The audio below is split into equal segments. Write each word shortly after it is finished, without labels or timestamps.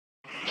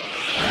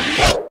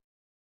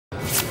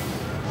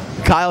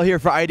Kyle here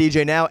for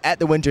IDJ Now at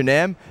the Winter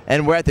Namm,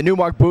 and we're at the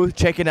Numark booth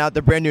checking out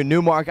the brand new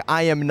Numark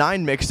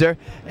Im9 mixer.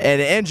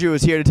 And Andrew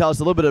is here to tell us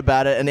a little bit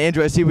about it. And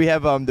Andrew, I see we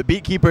have the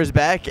BeatKeeper's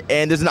back,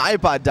 and there's an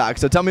Ipod dock.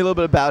 So tell me a little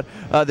bit about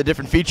the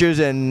different features,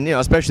 and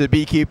especially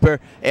the BeatKeeper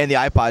and the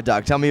Ipod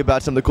dock. Tell me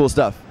about some of the cool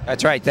stuff.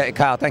 That's right,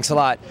 Kyle. Thanks a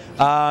lot.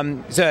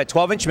 It's a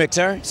 12-inch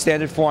mixer,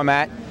 standard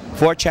format.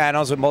 4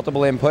 channels with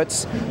multiple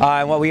inputs.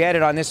 And what we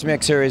added on this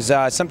mixer is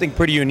something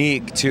pretty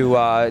unique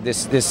to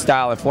this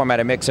style and format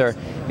of mixer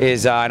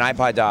is an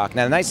Ipod dock.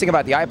 Now the nice thing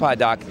about the Ipod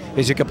dock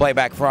is you can play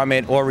back from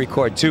it or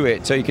record to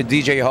it. So you can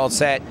DJ your whole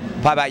set,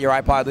 pop out your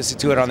iPod, listen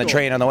to it on the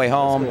train on the way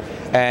home,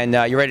 and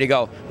you're ready to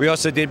go. We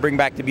also did bring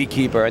back the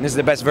BeatKeeper, and this is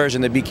the best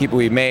version of the BeatKeeper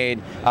we've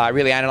made. It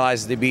really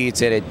analyzes the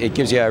beats, and it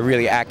gives you a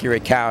really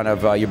accurate count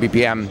of your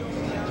BPM.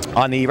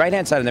 On the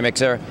right-hand side of the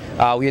mixer,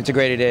 we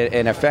integrated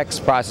an effects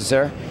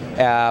processor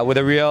with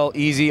a real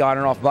easy on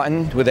and off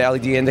button with the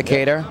LED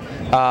indicator.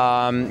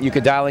 You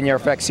could dial in your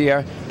effects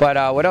here,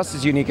 but what else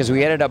is unique is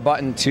we added a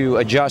button to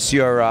adjust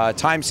your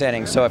time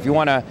settings. So if you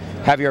want to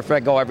have your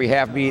effect go every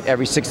half beat,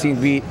 every 16th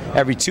beat,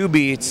 every 2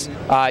 beats,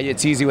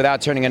 it's easy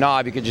without turning a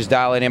knob. You could just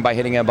dial it in by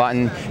hitting a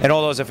button, and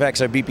all those effects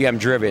are BPM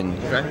driven.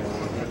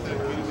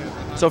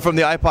 Okay. So from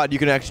the iPod,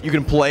 you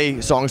can play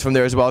songs from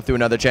there as well through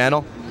another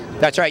channel?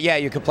 That's right, yeah,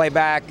 you could play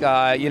back,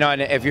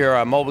 and if you're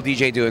a mobile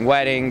DJ doing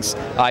weddings,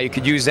 you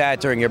could use that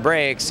during your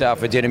breaks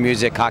for dinner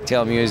music,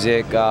 cocktail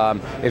music.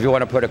 If you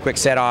want to put a quick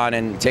set on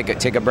and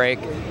take a break,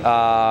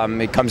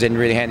 it comes in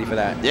really handy for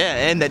that. Yeah,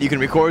 and that you can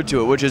record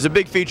to it, which is a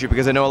big feature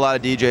because I know a lot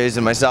of DJs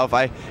and myself,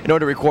 in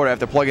order to record, I have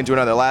to plug into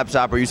another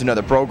laptop or use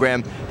another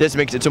program. This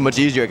makes it so much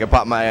easier. I can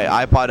pop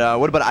my iPod.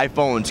 What about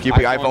iPhones? Can you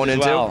put your iPhone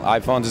in too?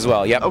 iPhones as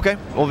well, yep. Okay,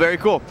 well, very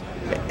cool.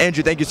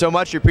 Andrew, thank you so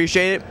much. We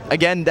appreciate it.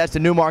 Again, that's the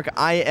Numark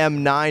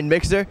Im9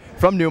 mixer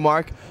from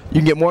Numark. You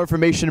can get more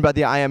information about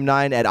the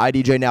Im9 at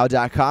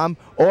idjnow.com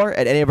or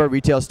at any of our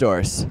retail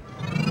stores.